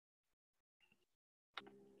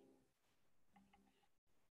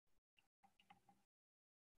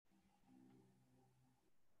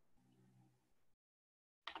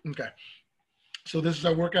Okay. So this is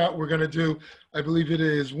our workout. We're going to do, I believe it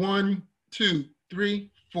is 1, 2,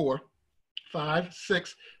 3, 4, 5,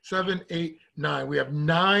 6, 7, 8, 9. We have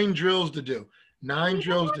 9 drills to do. 9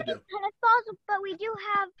 drills to do. Tennis balls, but we do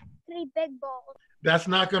have 3 big balls. That's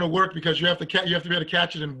not going to work because you have to be able to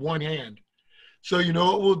catch it in one hand. So you know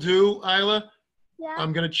what we'll do, Isla? Yeah.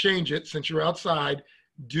 I'm going to change it since you're outside.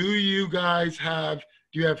 Do you have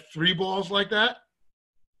 3 balls like that?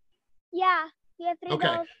 Yeah, we have 3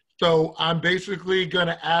 balls. So I'm basically going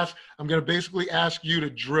to ask you to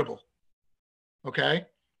dribble. Okay?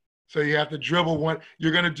 So you have to dribble one.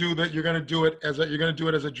 You're going to do it as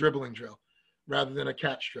a dribbling drill rather than a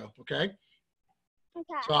catch drill, okay?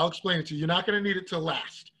 Okay. So I'll explain it to you. You're not going to need it to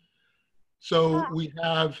last. So we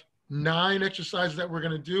have 9 exercises that we're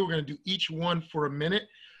going to do. We're going to do each one for a minute.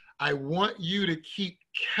 I want you to keep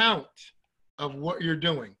count of what you're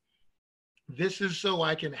doing. This is so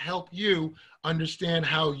I can help you understand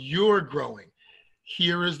how you're growing.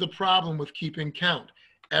 Here is the problem with keeping count.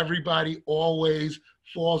 Everybody always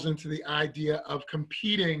falls into the idea of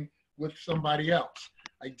competing with somebody else.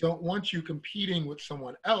 I don't want you competing with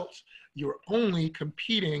someone else. You're only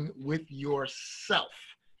competing with yourself.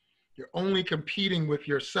 You're only competing with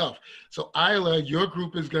yourself. So Isla, your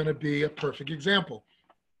group is going to be a perfect example.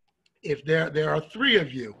 If there are 3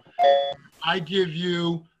 of you, I give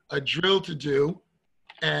you a drill to do,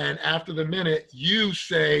 and after the minute, you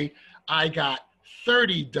say, I got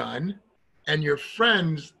 30 done, and your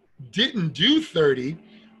friends didn't do 30,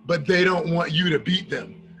 but they don't want you to beat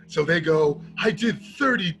them. So they go, I did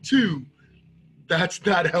 32. That's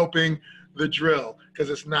not helping the drill because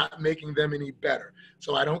it's not making them any better.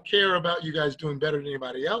 So I don't care about you guys doing better than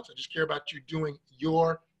anybody else. I just care about you doing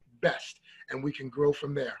your best, and we can grow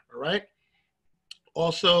from there, all right?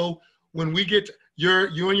 Also, when we get,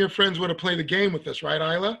 you and your friends want to play the game with us, right,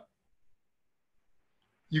 Isla?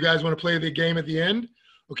 You guys want to play the game at the end?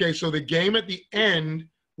 Okay, so the game at the end,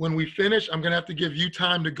 when we finish, I'm going to have to give you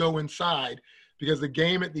time to go inside because the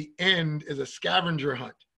game at the end is a scavenger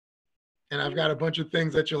hunt. And I've got a bunch of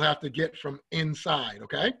things that you'll have to get from inside,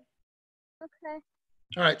 okay? Okay.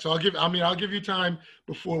 All right, so I'll give you time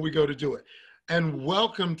before we go to do it. And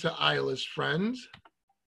welcome to Isla's friends.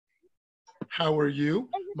 How are you?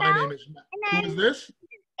 Isabel? My name is Matt. Who is this?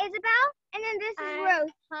 Isabel, and then this is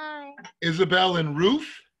Ruth. Hi. Isabel and Ruth.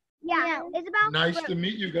 Yeah, Isabel. Nice to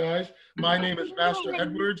meet you guys. My name is Master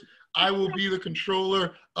Edwards. I will be the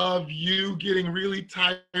controller of you getting really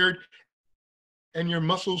tired and your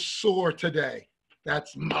muscles sore today.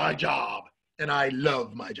 That's my job, and I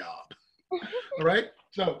love my job. All right,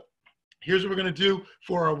 so here's what we're gonna do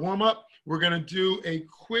for our warm-up. We're gonna do a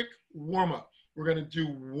quick warm-up. We're gonna do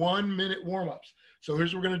 1-minute warm-ups. So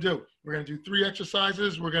here's what we're gonna do. We're gonna do 3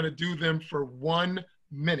 exercises. We're gonna do them for 1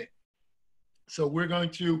 minute. So we're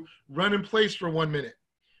going to run in place for 1 minute.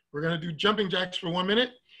 We're gonna do jumping jacks for 1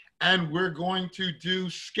 minute, and we're going to do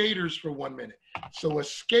skaters for 1 minute. So a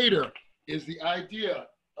skater is the idea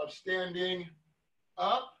of standing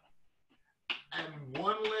up and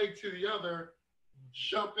one leg to the other,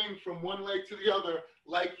 jumping from one leg to the other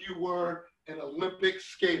like you were an Olympic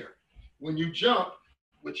skater. When you jump,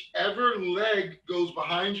 whichever leg goes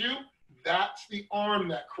behind you, that's the arm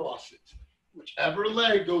that crosses. Whichever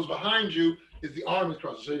leg goes behind you is the arm that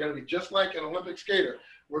crosses. So you're gonna be just like an Olympic skater.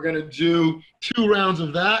 We're gonna do 2 rounds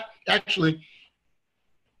of that. Actually,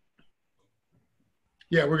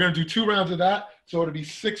 yeah, we're gonna do 2 rounds of that. So it'll be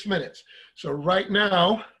 6 minutes. So right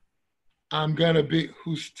now, I'm gonna be,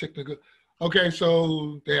 who's technical? Okay,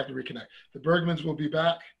 so they have to reconnect. The Bergmans will be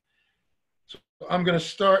back. So I'm gonna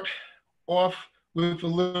start off with a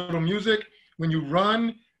little music. When you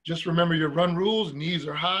run, just remember your run rules. Knees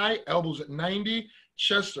are high, elbows at 90,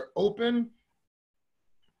 chests are open,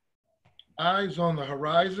 eyes on the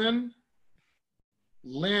horizon,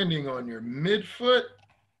 landing on your midfoot,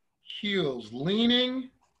 heels leaning.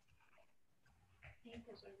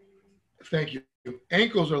 Thank you.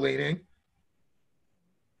 Ankles are leaning,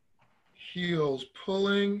 heels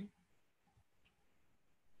pulling.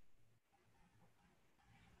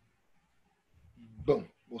 Boom.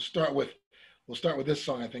 We'll start with this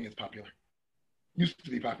song. I think it's popular. Used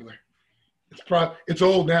to be popular. It's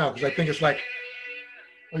old now because I think it's like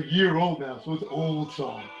a year old now. So it's an old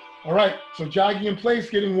song. All right. So jogging in place,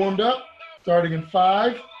 getting warmed up. Starting in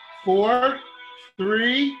 5, 4,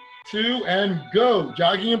 3, 2, and go.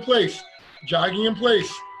 Jogging in place. Jogging in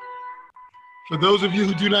place. For those of you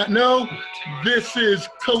who do not know, this is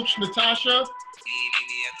Coach Natasha.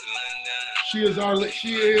 She is our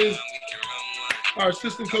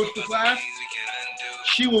assistant coach for class.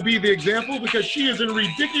 She will be the example because she is in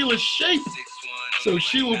ridiculous shape. So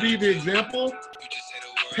she will be the example.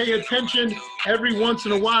 pay attention every once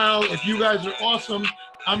in a while. If you guys are awesome,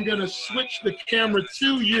 I'm gonna switch the camera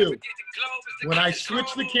to you. When I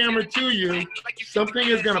switch the camera to you, something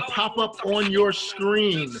is gonna pop up on your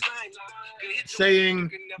screen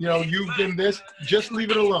saying, you know, you've been this. Just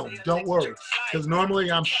leave it alone. Don't worry. Because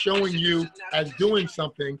normally I'm showing you as doing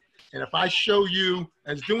something. And if I show you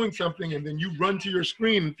as doing something and then you run to your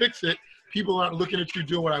screen and fix it, people aren't looking at you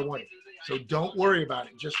doing what I wanted. So don't worry about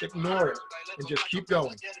it. Just ignore it and just keep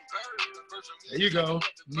going. There you go.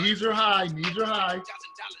 Knees are high. Knees are high.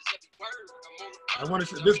 I want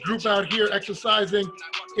to see this group out here exercising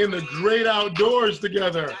in the great outdoors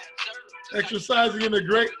together. Exercising in the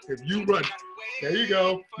great, if you run. There you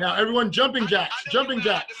go. Now everyone jumping jacks, jumping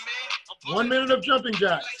jacks. 1 minute of jumping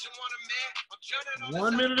jacks.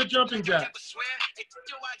 1 minute of jumping jacks.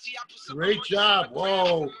 Great job.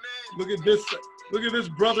 Whoa. Look at this. Look at this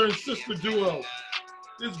brother and sister duo.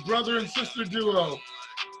 This brother and sister duo.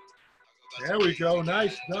 There we go.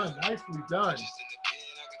 Nice done. Nicely done.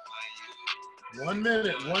 1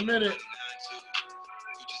 minute. 1 minute.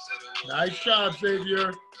 Nice job,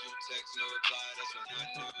 Xavier.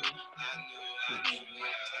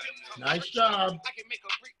 Nice job.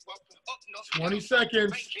 20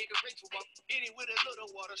 seconds.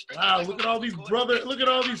 Wow, look at all these brothers. Look at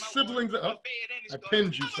all these siblings. Oh, I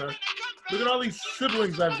pinned you, sir. Look at all these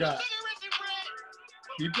siblings I've got.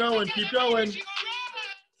 Keep going, keep going.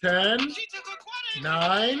 10,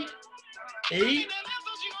 9, 8,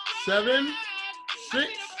 7, 6,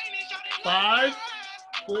 5,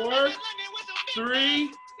 4,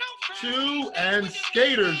 3, 2, and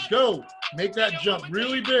skaters, go. Make that jump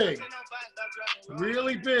really big.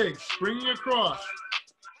 Really big, springing across.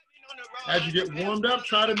 As you get warmed up,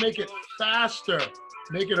 try to make it faster.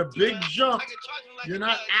 Make it a big jump. You're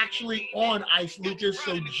not actually on ice, Lucas,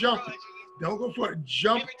 so jump. Don't go for it.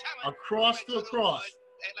 Jump across to across.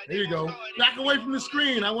 There you go. Back away from the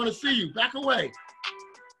screen. I want to see you. Back away.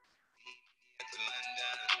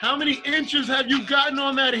 How many inches have you gotten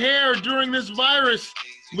on that hair during this virus,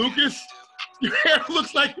 Lucas? Your hair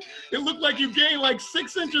looks like, it looked like you gained like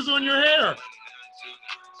 6 inches on your hair.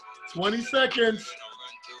 20 seconds.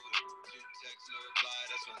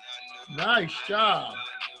 Nice job.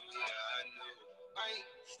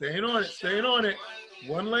 Staying on it, staying on it.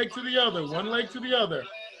 One leg to the other, one leg to the other.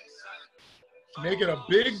 Make it a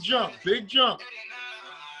big jump, big jump.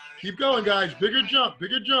 Keep going, guys. Bigger jump,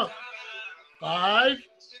 bigger jump. 5,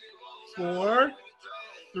 4,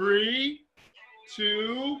 3,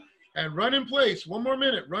 2, and run in place. 1 more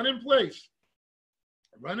minute. Run in place.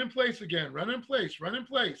 Run in place again. Run in place. Run in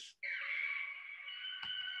place.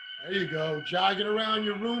 There you go. Jogging around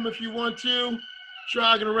your room if you want to.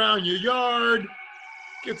 Jogging around your yard.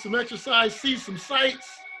 Get some exercise. See some sights.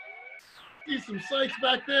 See some sights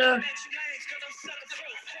back there.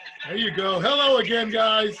 There you go. Hello again,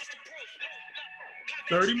 guys.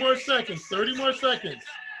 30 more seconds. 30 more seconds.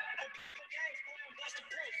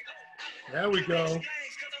 There we go.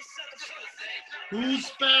 Who's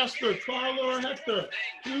faster, Carla or Hector?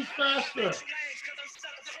 Who's faster?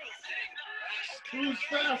 Who's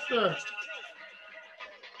faster?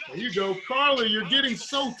 There you go. Carla, you're getting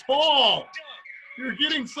so tall. You're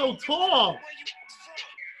getting so tall.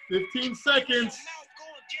 15 seconds.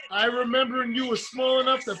 I remember when you were small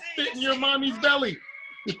enough to fit in your mommy's belly.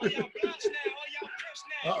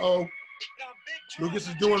 Uh-oh. Lucas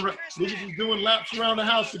is doing laps around the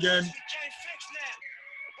house again.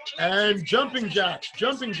 And jumping jacks,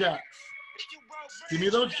 jumping jacks. Give me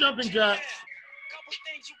those jumping jacks.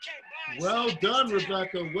 Well done,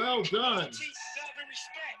 Rebecca, well done.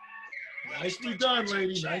 Nicely done,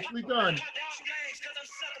 lady, nicely done.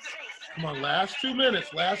 Come on, last 2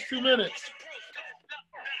 minutes, last 2 minutes.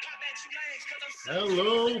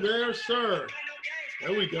 Hello there, sir.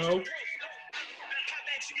 There we go.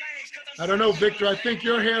 I don't know, Victor, I think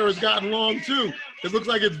your hair has gotten long too. It looks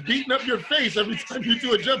like it's beating up your face every time you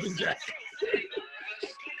do a jumping jack.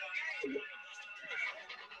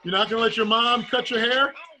 You're not gonna let your mom cut your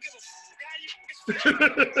hair?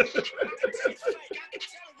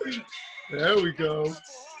 There we go.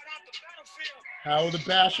 How are the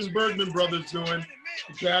Bash and Bergman brothers doing?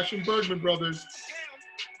 The Bash and Bergman brothers.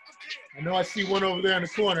 I know I see one over there in the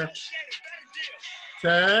corner.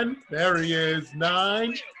 10, there he is.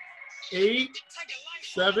 9, 8,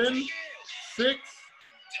 7, 6,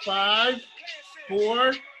 5,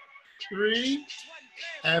 4, 3,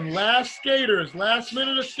 and last skaters, last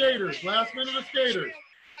minute of skaters, last minute of skaters.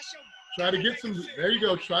 Try to get some, there you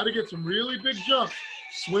go, try to get some really big jumps.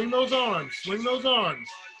 Swing those arms, swing those arms.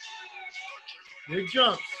 Big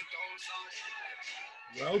jumps.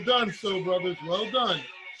 Well done, So Brothers, well done.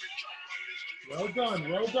 Well done,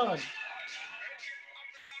 well done.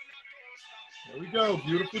 There we go,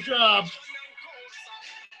 beautiful job.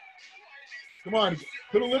 Come on,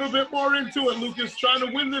 put a little bit more into it, Lucas. Trying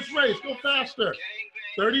to win this race. Go faster.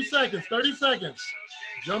 30 seconds, 30 seconds.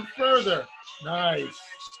 Jump further. Nice.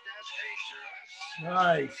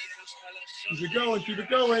 Nice. Keep it going, keep it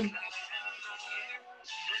going.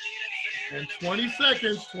 And 20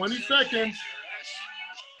 seconds, 20 seconds.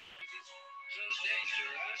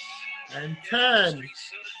 And 10,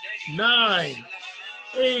 9,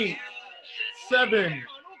 8, 7,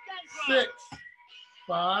 6,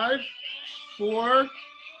 5, 4,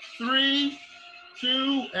 3,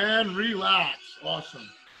 2, and relax. Awesome.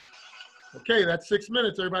 Okay, that's 6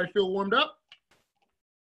 minutes. Everybody feel warmed up?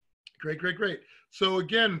 Great, great, great. So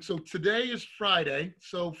again, so today is Friday.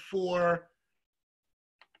 So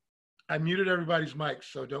I muted everybody's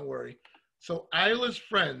mics, so don't worry. So Isla's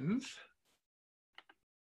friends,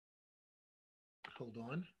 hold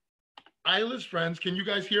on. Isla's friends, can you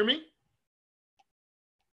guys hear me?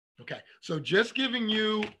 Okay, so just giving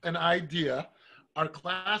you an idea, our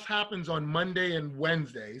class happens on Monday and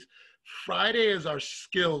Wednesdays. Friday is our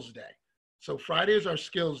skills day. So Friday is our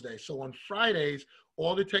skills day. So on Fridays,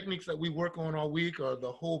 all the techniques that we work on all week or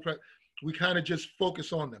the whole, we kind of just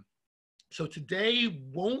focus on them. So today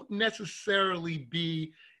won't necessarily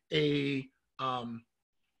be a,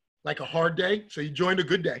 like a hard day. So you joined a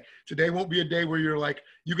good day. Today won't be a day where you're like,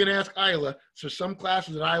 you can ask Isla. So some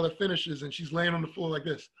classes that Isla finishes and she's laying on the floor like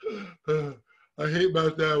this. I hate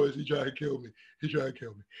Master Hours. He tried to kill me. He tried to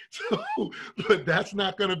kill me. So, but that's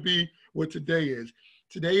not going to be what today is.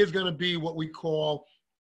 Today is going to be what we call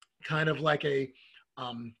kind of like a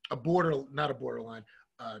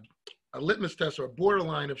litmus test or a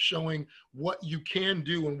borderline of showing what you can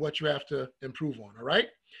do and what you have to improve on, all right?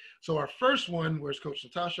 So our first one, where's Coach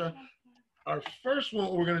Natasha? Our first one,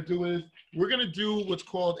 what we're gonna do is, we're gonna do what's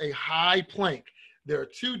called a high plank. There are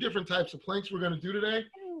two different types of planks we're gonna do today.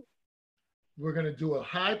 We're gonna do a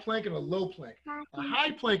high plank and a low plank. A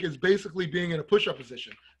high plank is basically being in a push-up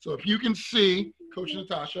position. So if you can see, Coach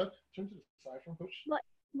Natasha, turn to the side from Coach.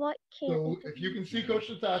 What can't So if you can see Coach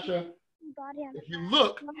Natasha, if you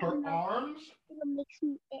look, her arms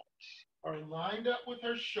are lined up with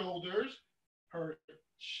her shoulders. Her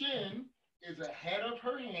chin is ahead of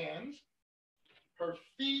her hands. Her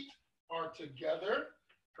feet are together.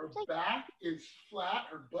 Her back is flat.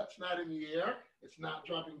 Her butt's not in the air. It's not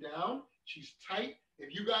dropping down. She's tight.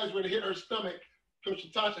 If you guys were to hit her stomach, Coach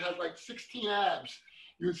Natasha has like 16 abs.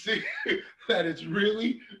 You would see that it's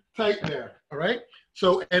really tight there, all right?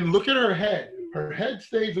 So, and look at her head. Her head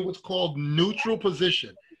stays in what's called neutral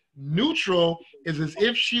position. Neutral is as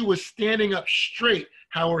if she was standing up straight,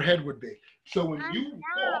 how her head would be. So when you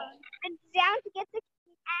walk, I'm down to get the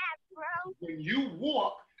abs, bro. when you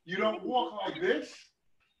walk, you don't walk like this,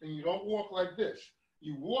 and you don't walk like this.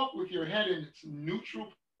 You walk with your head in its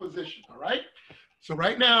neutral position, all right? So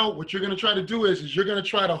right now, what you're gonna try to do is you're gonna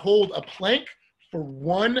try to hold a plank for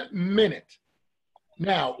 1 minute.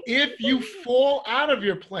 Now, if you fall out of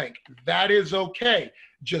your plank, that is okay.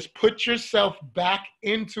 Just put yourself back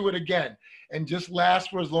into it again and just last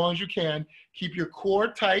for as long as you can. Keep your core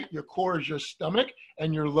tight. Your core is your stomach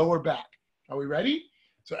and your lower back. Are we ready?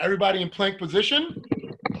 So everybody in plank position,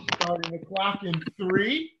 starting the clock in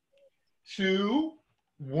 3, 2,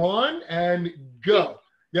 1, and go.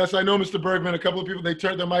 Yes, I know, Mr. Bergman, a couple of people, they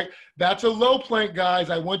turned their mic. That's a low plank, guys.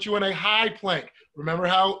 I want you in a high plank. Remember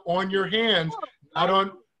how on your hands, not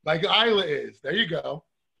on, like Isla is. There you go.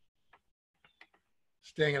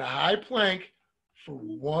 Staying in a high plank for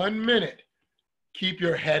 1 minute. Keep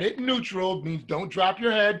your head at neutral, means don't drop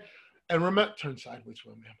your head. And remember, turn sideways for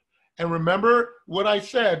me. And remember what I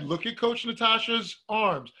said, look at Coach Natasha's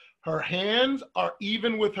arms. Her hands are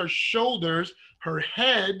even with her shoulders. Her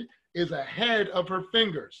head is ahead of her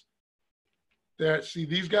fingers. There, see,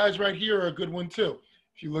 these guys right here are a good one too.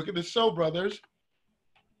 If you look at the So Brothers,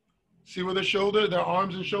 see where their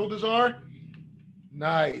arms and shoulders are?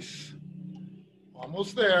 Nice.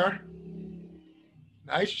 Almost there.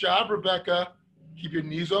 Nice job, Rebecca. Keep your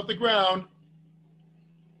knees off the ground.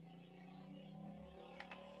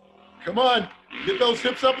 Come on, get those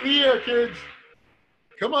hips up in the air, kids.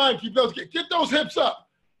 Come on, get those hips up.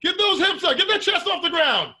 Get those hips up, get that chest off the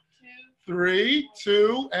ground. 3,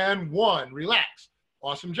 2, and 1, relax.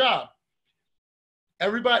 Awesome job.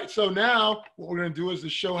 Everybody, so now what we're gonna do is to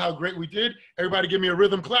show how great we did. Everybody give me a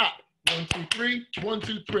rhythm clap. 1, 2, 3, 1,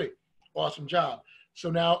 2, 3. Awesome job.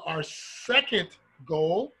 So now our second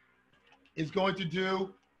goal is going to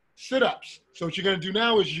do sit-ups. So what you're gonna do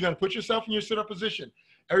now is you're gonna put yourself in your sit-up position.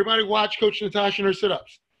 Everybody watch Coach Natasha in her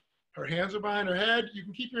sit-ups. Her hands are behind her head. You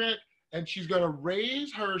can keep your head and she's gonna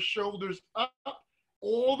raise her shoulders up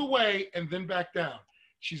all the way and then back down.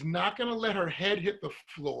 She's not gonna let her head hit the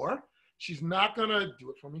floor. She's not gonna, do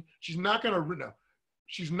it for me. She's not gonna, no.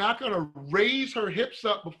 She's not gonna raise her hips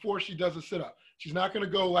up before she does a sit-up. She's not gonna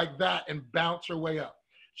go like that and bounce her way up.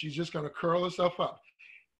 She's just gonna curl herself up.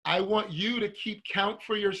 I want you to keep count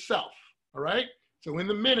for yourself, all right? So in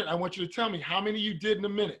the minute, I want you to tell me how many you did in a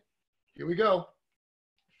minute. Here we go.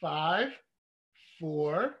 5,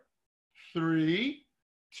 4, 3,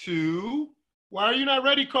 2. Why are you not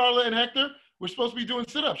ready, Carla and Hector? We're supposed to be doing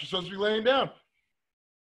sit-ups. You're supposed to be laying down.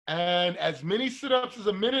 And as many sit-ups as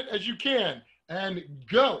a minute as you can. And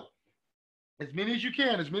go. As many as you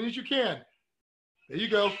can, as many as you can. There you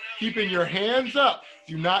go. Keeping your hands up.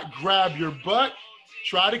 Do not grab your butt.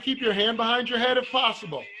 Try to keep your hand behind your head if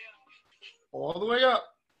possible. All the way up.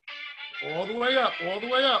 All the way up. All the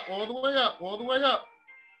way up. All the way up. All the way up.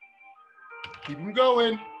 Keep them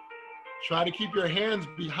going. Try to keep your hands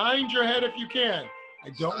behind your head if you can.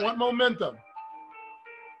 I don't want momentum.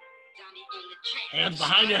 Hands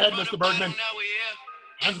behind your head, Mr. Bergman.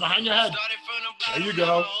 Hands behind your head. There you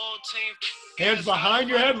go. Hands behind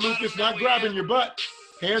your head, Lucas, not grabbing your butt.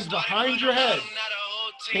 Hands behind your head.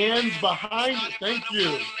 Hands behind, thank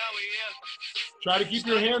you. Try to keep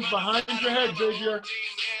your hands behind your head, Xavier.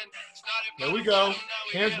 There we go.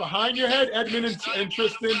 Hands behind your head, Edmund and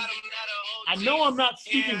Tristan. I know I'm not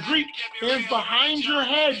speaking Greek. Hands behind your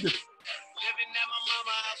head.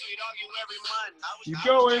 Keep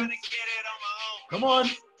going. Come on.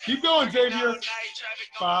 Keep going, Xavier.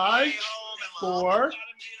 5, 4,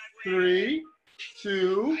 3,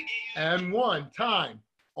 2, and 1. Time.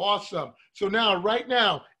 Awesome. So now, right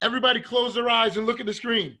now, everybody close their eyes and look at the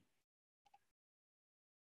screen.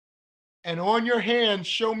 And on your hands,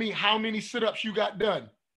 show me how many sit-ups you got done.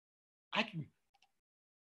 I can.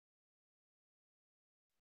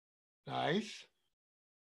 Nice.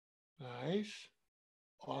 Nice.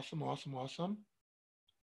 Awesome, awesome, awesome.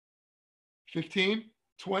 15,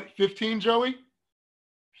 20, 15, Joey?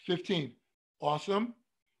 15. Awesome.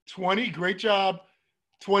 20, great job.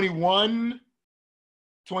 21.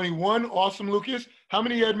 21, awesome, Lucas. How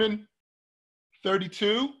many, Edmund?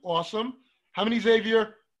 32, awesome. How many,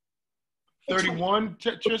 Xavier? 31,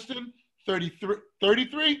 Tristan? 33,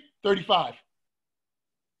 33, 35.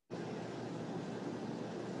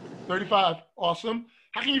 35, awesome.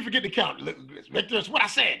 How can you forget to count? Victor, that's what I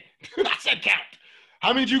said. I said count.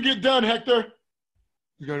 How many did you get done, Hector?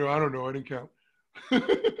 You go, I don't know, I didn't count.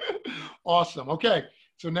 Awesome, okay.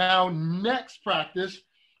 So now next practice,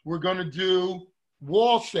 we're gonna do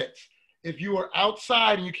wall sits. If you are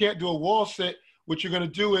outside and you can't do a wall sit, what you're gonna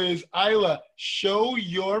do is, Isla, show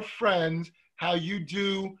your friends how you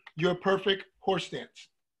do your perfect horse stance.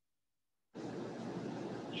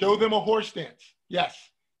 Show them a horse stance. Yes,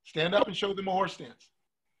 stand up and show them a horse stance.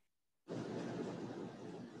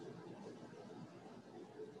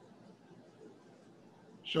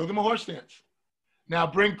 Show them a horse stance. Now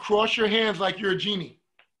cross your hands like you're a genie.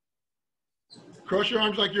 Cross your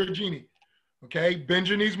arms like you're a genie. Okay, bend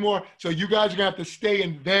your knees more. So you guys are gonna have to stay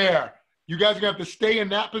in there. You guys are gonna have to stay in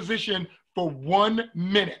that position for 1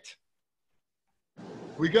 minute. Here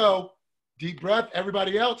we go. Deep breath.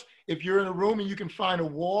 Everybody else, if you're in a room and you can find a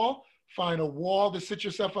wall to sit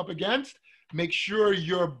yourself up against. Make sure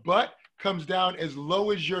your butt comes down as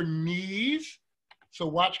low as your knees. So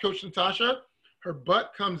watch Coach Natasha. Her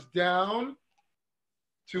butt comes down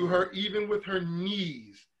to her even with her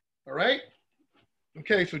knees. All right?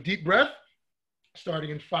 Okay, so deep breath. Starting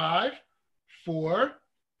in 5, 4,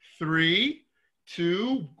 3,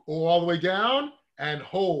 2, all the way down, and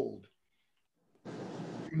hold.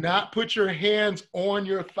 Do not put your hands on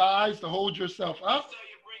your thighs to hold yourself up.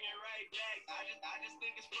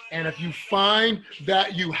 And if you find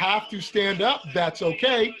that you have to stand up, that's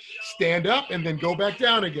okay. Stand up and then go back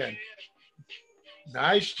down again.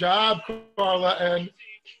 Nice job, Carla and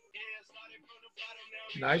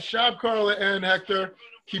nice job, Carla and Hector.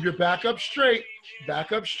 Keep your back up straight.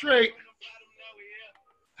 Back up straight.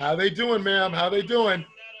 How they doing, ma'am? How they doing?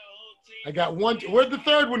 I got one. Where'd the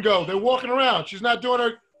third one go? They're walking around. She's not doing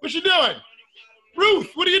her. What's she doing?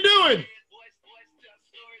 Ruth, what are you doing?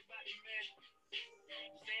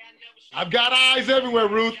 I've got eyes everywhere,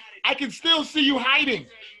 Ruth. I can still see you hiding.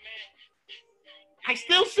 I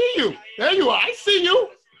still see you. There you are. I see you.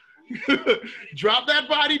 Drop that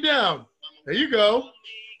body down. There you go.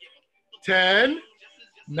 10,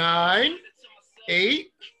 9,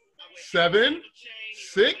 8, 7,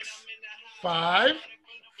 6, 5,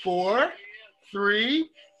 4, 3,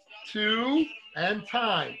 2, and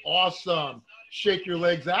time. Awesome. Shake your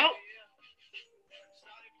legs out.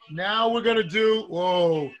 Now we're going to do,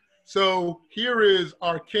 whoa, So here is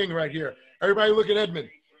our king right here. Everybody look at Edmund.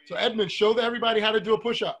 So Edmund, show everybody how to do a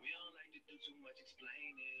push-up.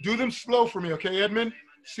 Do them slow for me, okay, Edmund?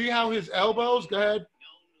 See how his elbows, go ahead.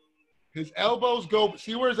 His elbows go,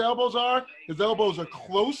 see where his elbows are? His elbows are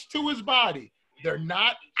close to his body. They're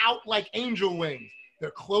not out like angel wings.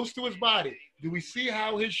 They're close to his body. Do we see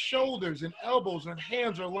how his shoulders and elbows and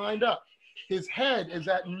hands are lined up? His head is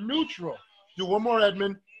at neutral. Do one more,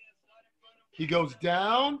 Edmund. He goes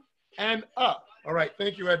down and up. All right,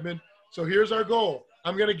 thank you, Edmund. So here's our goal.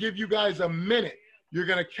 I'm gonna give you guys a minute. You're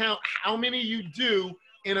gonna count how many you do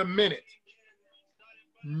in a minute.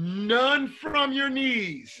 None from your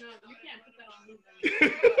knees. No, you can't put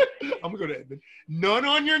that on. I'm gonna go to Edmund. None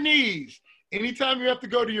on your knees. Anytime you have to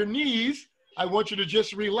go to your knees, I want you to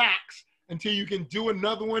just relax until you can do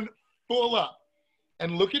another one full up.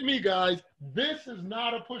 And look at me, guys. This is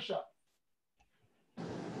not a push-up.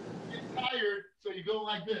 Get tired, so you go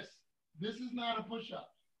like this. This is not a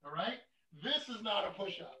push-up, all right? This is not a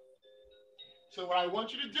push-up. So what I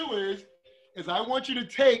want you to do is I want you to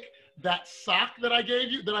take that sock that I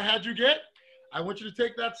gave you, that I had you get. I want you to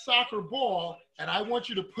take that soccer ball and I want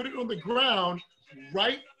you to put it on the ground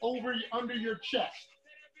right over under your chest.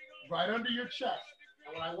 Right under your chest.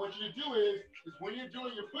 And what I want you to do is when you're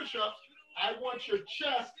doing your push-ups, I want your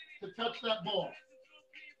chest to touch that ball.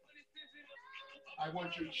 I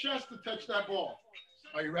want your chest to touch that ball.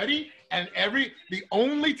 Are you ready? And the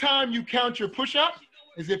only time you count your push-up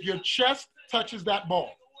is if your chest touches that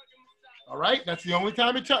ball. All right? That's the only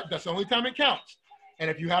time that's the only time it counts. And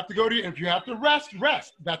if you have to rest,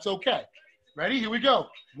 rest. That's okay. Ready? Here we go.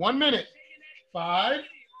 1 minute. 5,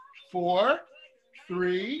 4,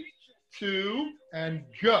 3, 2, and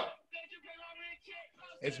go.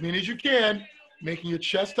 As many as you can, making your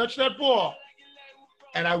chest touch that ball.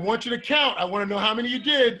 And I want you to count. I want to know how many you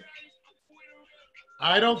did.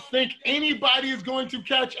 I don't think anybody is going to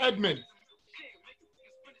catch Edmund.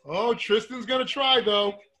 Oh, Tristan's going to try,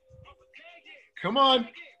 though. Come on.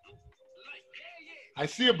 I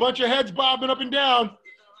see a bunch of heads bobbing up and down.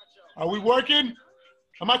 Are we working?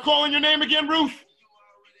 Am I calling your name again, Ruth?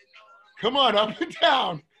 Come on, up and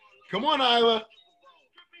down. Come on, Isla.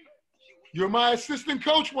 You're my assistant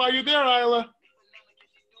coach while you're there, Isla.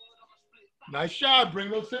 Nice job. Bring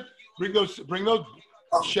those hips. Bring those.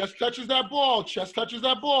 Chest touches that ball. Chest touches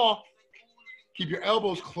that ball. Keep your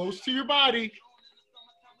elbows close to your body.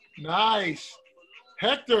 Nice.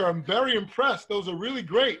 Hector, I'm very impressed. Those are really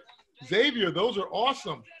great. Xavier, those are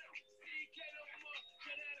awesome.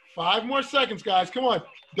 5 more seconds, guys. Come on.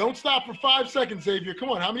 Don't stop for 5 seconds, Xavier. Come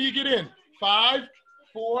on. How many you get in? 5,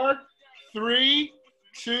 4, 3,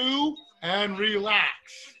 2, and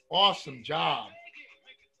relax. Awesome job.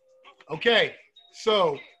 Okay,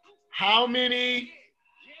 so how many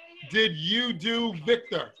did you do,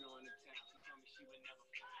 Victor?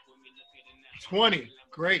 20.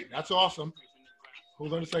 Great. That's awesome.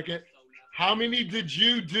 Hold on a second. How many did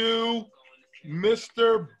you do,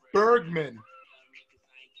 Mr. Bergman?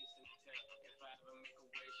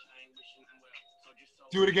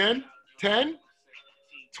 Do it again. 10?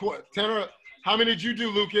 10 or how many did you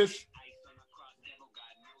do, Lucas?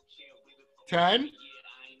 10?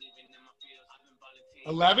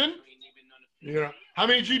 11? Yeah. How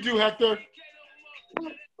many did you do, Hector?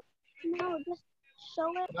 No, just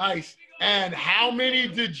show it. Nice. And how many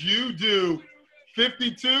did you do?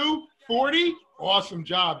 52? 40? Awesome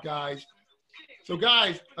job, guys. So,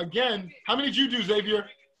 guys, again, how many did you do, Xavier?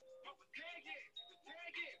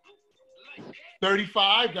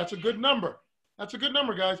 35. That's a good number. That's a good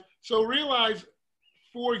number, guys. So realize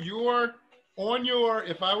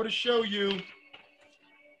if I were to show you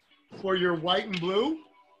for your white and blue,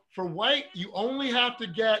 for white, you only have to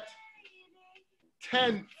get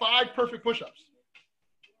 5 perfect push-ups.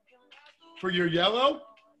 For your yellow,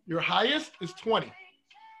 your highest is 20.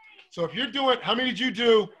 So if you're doing, how many did you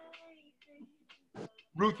do,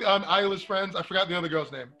 Ruth, Isla's friends? I forgot the other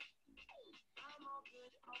girl's name.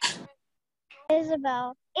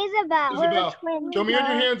 Isabel. Isabel. Isabel. Show me on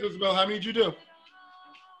your hands, Isabel. How many did you do?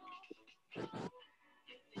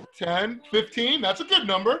 10, 15. That's a good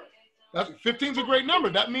number. 15's a great number.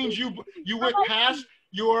 That means you went past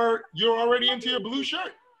you're already into your blue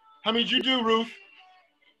shirt. How many did you do, Ruth?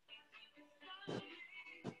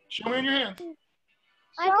 Show me on your hands.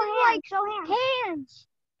 Show hands.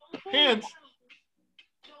 Hands.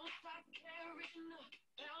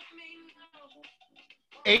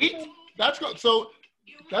 Eight. That's good. So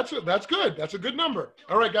that's good. That's a good number.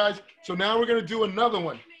 All right, guys. So now we're gonna do another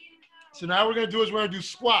one. So now we're gonna do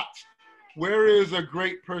squats. Where is a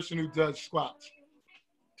great person who does squats?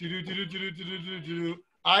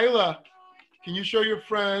 Isla. can you show your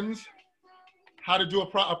friends how to do a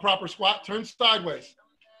proper squat? Turn sideways.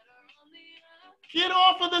 Get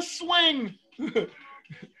off of the swing.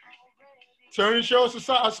 Turn and show us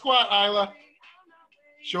a squat, Isla.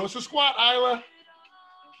 Show us a squat, Isla.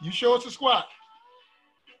 You show us a squat.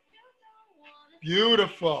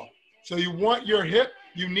 Beautiful. So you want your hip,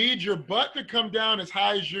 you need your butt to come down as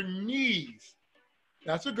high as your knees.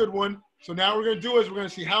 That's a good one. So now what we're going to do is we're going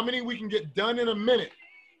to see how many we can get done in a minute.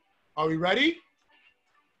 Are we ready?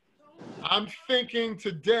 I'm thinking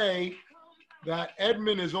today that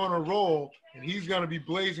Edmund is on a roll and he's going to be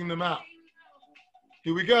blazing them out.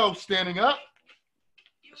 Here we go. Standing up.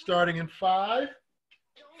 Starting in 5,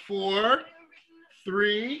 4,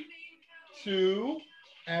 3, 2,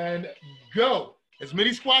 and go. As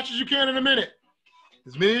many squats as you can in a minute.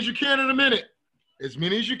 As many as you can in a minute. As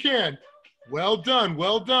many as you can. Well done.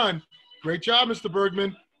 Well done. Great job, Mr.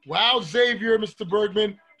 Bergman. Wow, Xavier, Mr.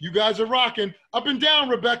 Bergman. You guys are rocking. Up and down,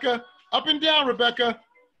 Rebecca. Up and down, Rebecca.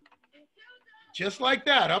 Just like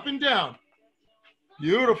that. Up and down.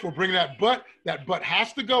 Beautiful. Bring that butt. That butt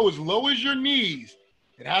has to go as low as your knees.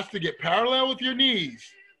 It has to get parallel with your knees.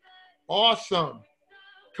 Awesome.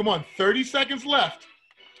 Come on, 30 seconds left.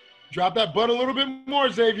 Drop that butt a little bit more,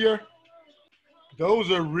 Xavier.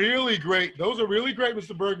 Those are really great. Those are really great,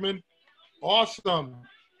 Mr. Bergman. Awesome.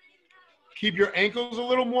 Keep your ankles a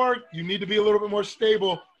little more. You need to be a little bit more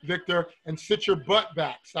stable, Victor, and sit your butt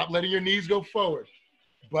back. Stop letting your knees go forward.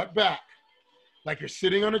 Butt back, like you're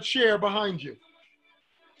sitting on a chair behind you.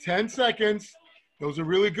 10 seconds. Those are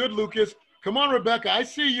really good, Lucas. Come on, Rebecca. I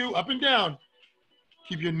see you. Up and down.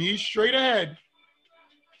 Keep your knees straight ahead.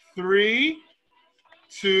 3,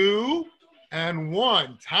 2, and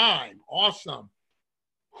 1. Time. Awesome.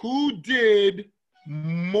 Who did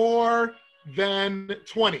more than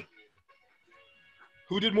 20?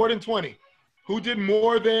 Who did more than 20? Who did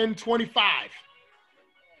more than 25?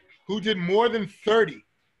 Who did more than 30?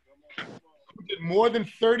 Who did more than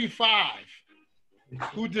 35?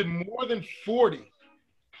 Who did more than 40?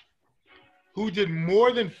 Who did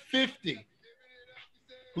more than 50?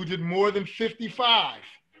 Who did more than 55?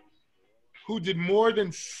 Who did more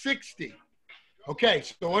than 60? Okay,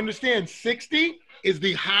 so understand 60 is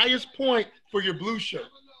the highest point for your blue shirt.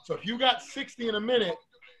 So if you got 60 in a minute,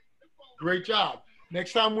 great job.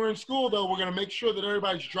 Next time we're in school, though, we're going to make sure that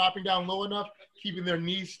everybody's dropping down low enough, keeping their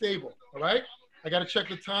knees stable, all right? I got to check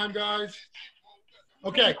the time, guys.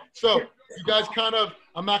 Okay, so you guys kind of,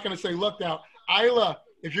 I'm not going to say looked out. Isla,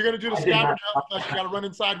 if you're going to do the scavenger hunt, you got to run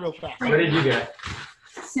inside real fast. What did you get?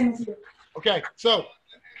 Okay, so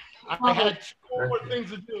I had 2 more things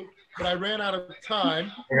to do, but I ran out of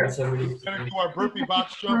time. I got 70. We're going to do our burpee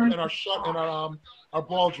box jump and our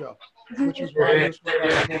ball drill, which is why I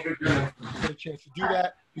get a chance to do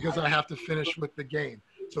that because I have to finish with the game.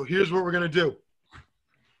 So here's what we're going to do.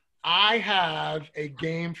 I have a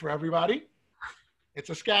game for everybody. It's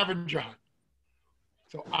a scavenger hunt.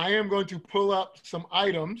 So I am going to pull up some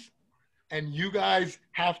items, and you guys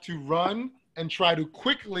have to run and try to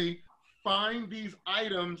quickly find these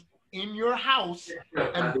items in your house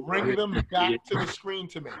and bring them back to the screen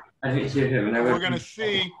to me. We're going to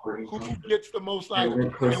see who gets the most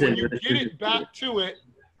items. And when you get it back to it,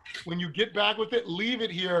 when you get back with it, leave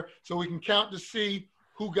it here so we can count to see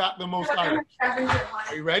who got the most items.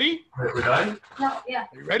 Are you ready? We're done? No, yeah.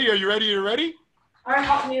 Are you ready? Are you ready? Are you ready? All right,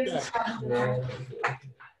 help me with Yeah.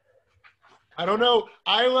 this. I don't know.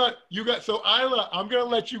 Isla, Isla, I'm going to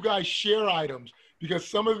let you guys share items because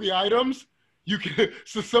some of the items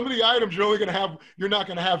some of the items you're not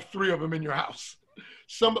going to have 3 of them in your house.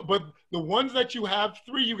 But the ones that you have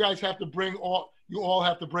 3, you guys have to you all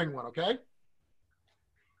have to bring one, okay?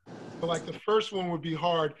 So like the first one would be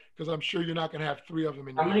hard because I'm sure you're not going to have 3 of them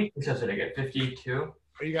in your How house. many pieces did I get? 52?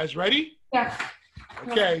 Are you guys ready? Yeah.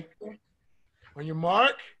 Okay. On your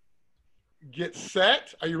mark, get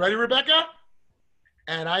set. Are you ready, Rebecca?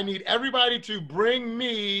 And I need everybody to bring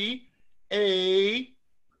me a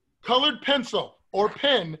colored pencil or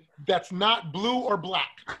pen that's not blue or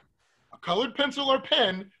black. A colored pencil or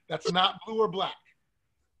pen that's not blue or black.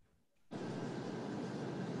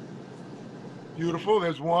 Beautiful.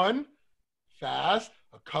 There's one. Fast.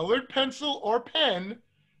 A colored pencil or pen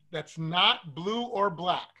that's not blue or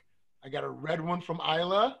black. I got a red one from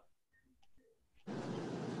Isla.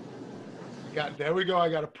 There we go. I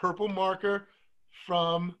got a purple marker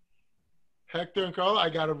from Hector and Carla. I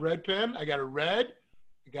got a red pen. I got a red.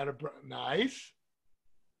 I got a nice.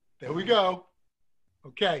 There we go.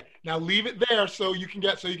 Okay. Now leave it there so you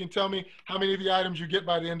can tell me how many of the items you get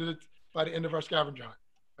by the end of our scavenger hunt.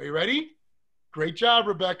 Are you ready? Great job,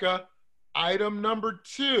 Rebecca. Item number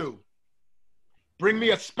 2. Bring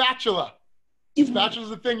me a spatula. Spatula's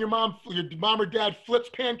the thing your mom or dad flips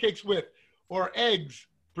pancakes with, or eggs.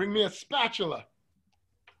 Bring me a spatula.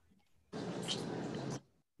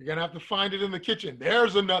 You're gonna have to find it in the kitchen.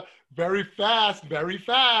 There's enough. Very fast, very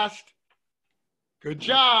fast. Good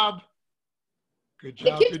job. Good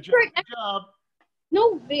job, kid's good job, right good job.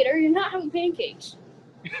 No, Vader, you're not having pancakes.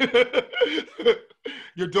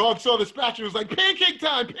 Your dog saw the spatula, was like, pancake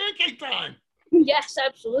time, pancake time. Yes,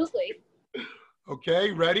 absolutely.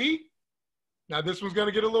 Okay, ready? Now this one's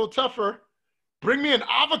gonna get a little tougher. Bring me an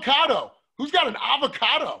avocado. Who's got an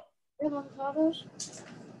avocado? You have avocados?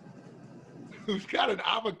 Who's got an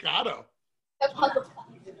avocado?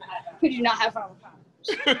 Could you not have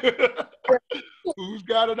avocados? Who's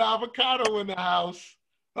got an avocado in the house?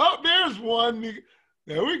 Oh, there's one.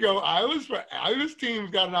 There we go. Isla's team's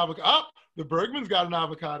got an avocado. Oh, the Bergman's got an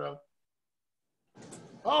avocado.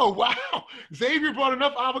 Oh, wow. Xavier brought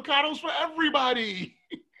enough avocados for everybody.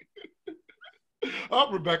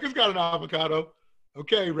 Oh, Rebecca's got an avocado.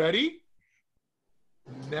 Okay, ready?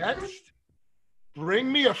 Next,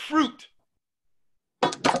 bring me a fruit.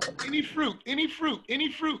 Any fruit, any fruit,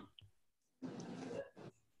 any fruit.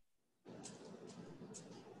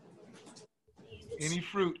 Any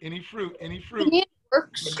fruit, any fruit, any fruit. Banana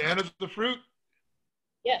works. Banana's the fruit?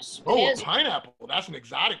 Yes. Oh, a bananas. pineapple. That's an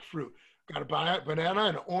exotic fruit. Got a banana,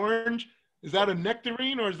 an orange. Is that a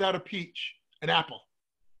nectarine or is that a peach? An apple.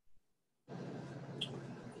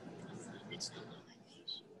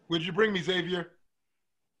 What'd you bring me, Xavier?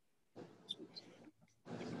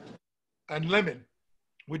 And lemon.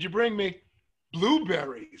 What'd you bring me?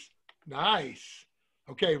 Blueberries. Nice.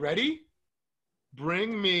 Okay, ready?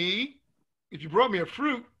 Bring me, if you brought me a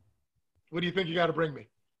fruit, what do you think you got to bring me?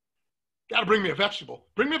 Got to bring me a vegetable.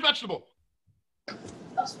 Bring me a vegetable.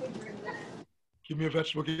 Give me a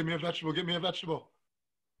vegetable, give me a vegetable, give me a vegetable.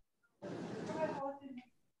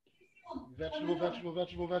 Vegetable, vegetable,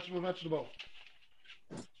 vegetable, vegetable, vegetable.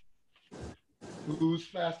 Who's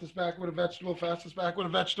fastest back with a vegetable? Fastest back with a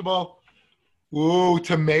vegetable. Ooh,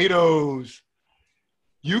 tomatoes.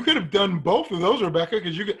 You could have done both of those, Rebecca,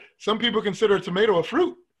 because some people consider a tomato a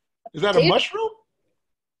fruit. Is that a mushroom?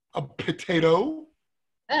 A potato?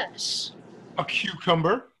 Yes. A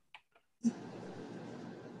cucumber?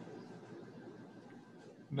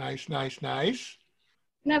 Nice, nice, nice.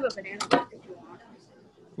 You can have a banana if you want.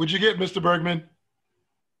 What'd you get, Mr. Bergman?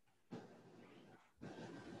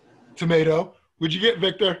 Tomato. What'd you get,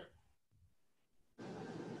 Victor?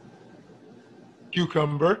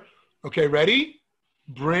 Cucumber. Okay, ready?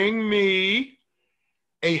 Bring me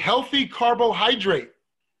a healthy carbohydrate.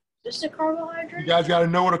 Is this a carbohydrate? You guys got to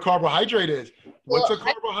know what a carbohydrate is. What's Well, a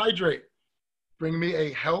carbohydrate? Bring me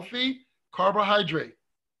a healthy carbohydrate.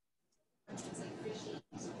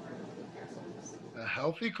 A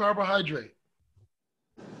healthy carbohydrate.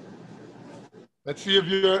 Let's see if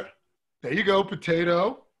you're, there you go,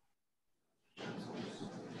 potato.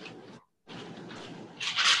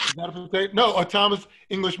 Is that a potato? No, a Thomas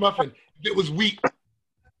English muffin. It was wheat.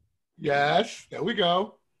 Yes, there we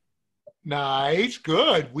go. Nice,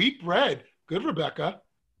 good. Wheat bread. Good, Rebecca.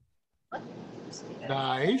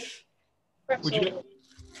 Nice. Would you get,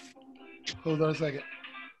 hold on a second.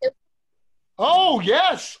 Oh,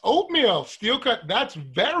 yes, oatmeal, steel cut. That's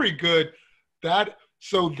very good.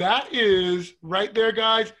 So that is right there,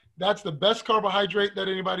 guys. That's the best carbohydrate that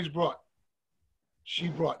anybody's brought. She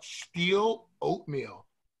brought steel oatmeal.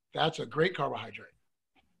 That's a great carbohydrate.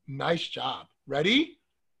 Nice job. Ready?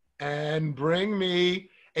 And bring me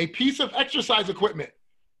a piece of exercise equipment.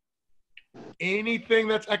 Anything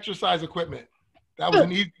that's exercise equipment. That was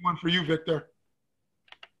an easy one for you, Victor.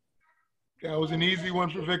 That was an easy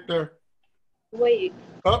one for Victor. Wait.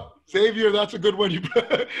 Oh, Xavier, that's a good one.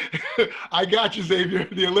 I got you, Xavier,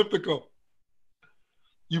 the elliptical.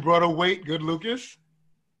 You brought a weight. Good, Lucas.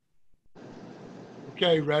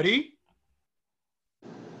 Okay, ready?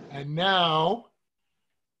 And now,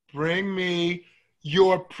 bring me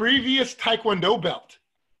your previous Taekwondo belt.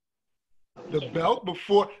 The belt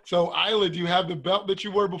before. So, Isla, do you have the belt that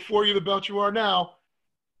you wore before you the belt you are now?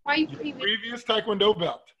 My Previous Taekwondo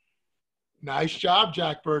belt. Nice job,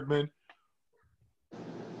 Jack Bergman.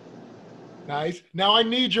 Nice. Now I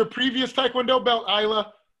need your previous Taekwondo belt,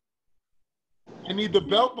 Isla. I need the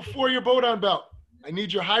belt before your Bodan belt. I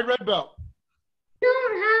need your high red belt.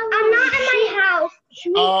 I'm not in my house.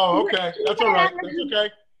 Oh, okay. That's all right. That's okay.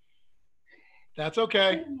 That's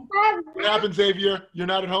okay. What happened, Xavier? You're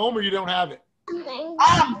not at home or you don't have it? My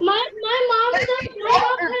mom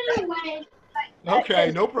said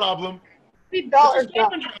Okay, no problem.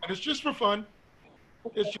 It's just for fun.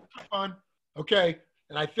 It's just for fun. Okay,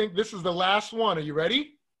 and I think this is the last one. Are you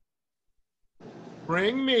ready?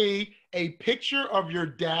 Bring me a picture of your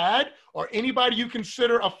dad or anybody you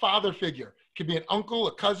consider a father figure. It could be an uncle,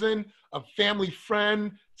 a cousin, a family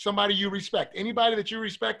friend, somebody you respect. Anybody that you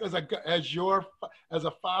respect as a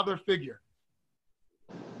father figure.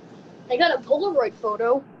 I got a Polaroid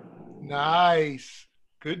photo. Nice.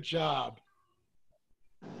 Good job.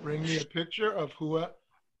 Bring me a picture of whoever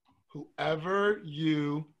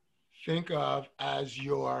you think of as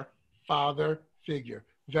your father figure.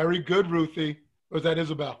 Very good, Ruthie. Or is that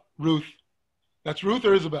Isabel? Ruth. That's Ruth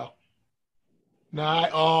or Isabel?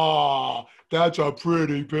 Nice. Oh, that's a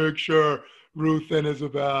pretty picture, Ruth and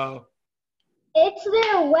Isabel. It's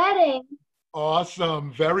their wedding.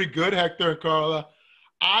 Awesome. Very good, Hector and Carla.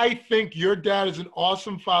 I think your dad is an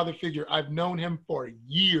awesome father figure. I've known him for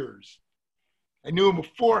years. I knew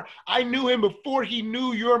him before he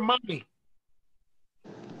knew your mommy.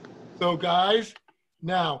 So guys,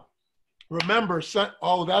 now remember,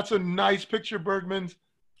 oh, that's a nice picture, Bergmans.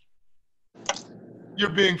 You're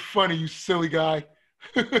being funny, you silly guy.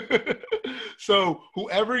 So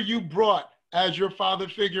whoever you brought as your father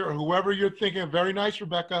figure, or whoever you're thinking of, very nice,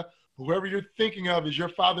 Rebecca, whoever you're thinking of as your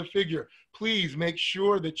father figure, please make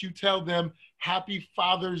sure that you tell them Happy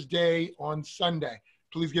Father's Day on Sunday.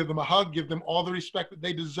 Please give them a hug, give them all the respect that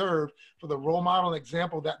they deserve for the role model and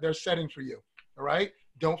example that they're setting for you, all right?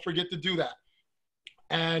 Don't forget to do that.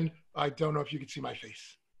 And I don't know if you can see my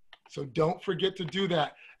face. So don't forget to do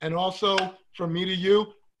that. And also, from me to you,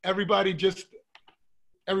 everybody,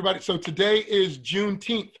 so today is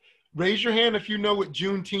Juneteenth. Raise your hand if you know what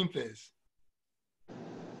Juneteenth is.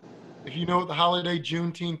 If you know what the holiday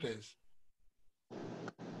Juneteenth is.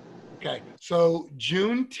 Okay, so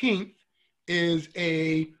Juneteenth is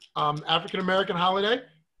a African-American holiday.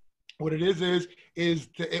 What it is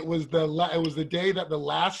it was the day that the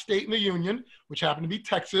last state in the Union, which happened to be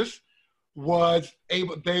Texas,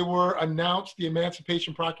 they were announced the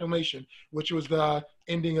Emancipation Proclamation, which was the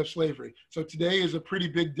ending of slavery. So today is a pretty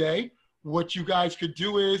big day. What you guys could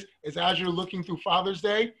do is as you're looking through Father's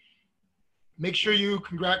Day, make sure you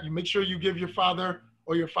give your father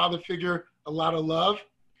or your father figure a lot of love,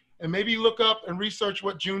 and maybe look up and research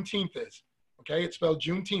what Juneteenth is. Okay, it's spelled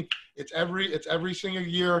Juneteenth. It's every single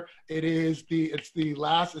year. It's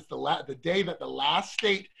the day that the last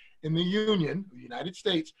state in the Union, the United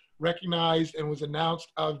States, recognized and was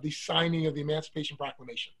announced of the signing of the Emancipation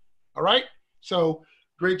Proclamation. All right, so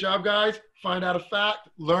great job, guys. Find out a fact,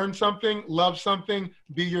 learn something, love something,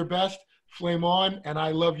 be your best, flame on, and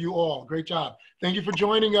I love you all. Great job. Thank you for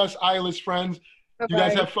joining us, ILS friends. You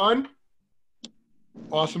guys have fun?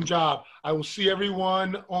 Awesome job. I will see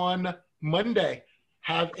everyone on Monday.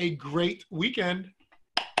 Have a great weekend.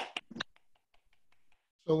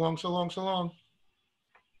 So long, so long, so long.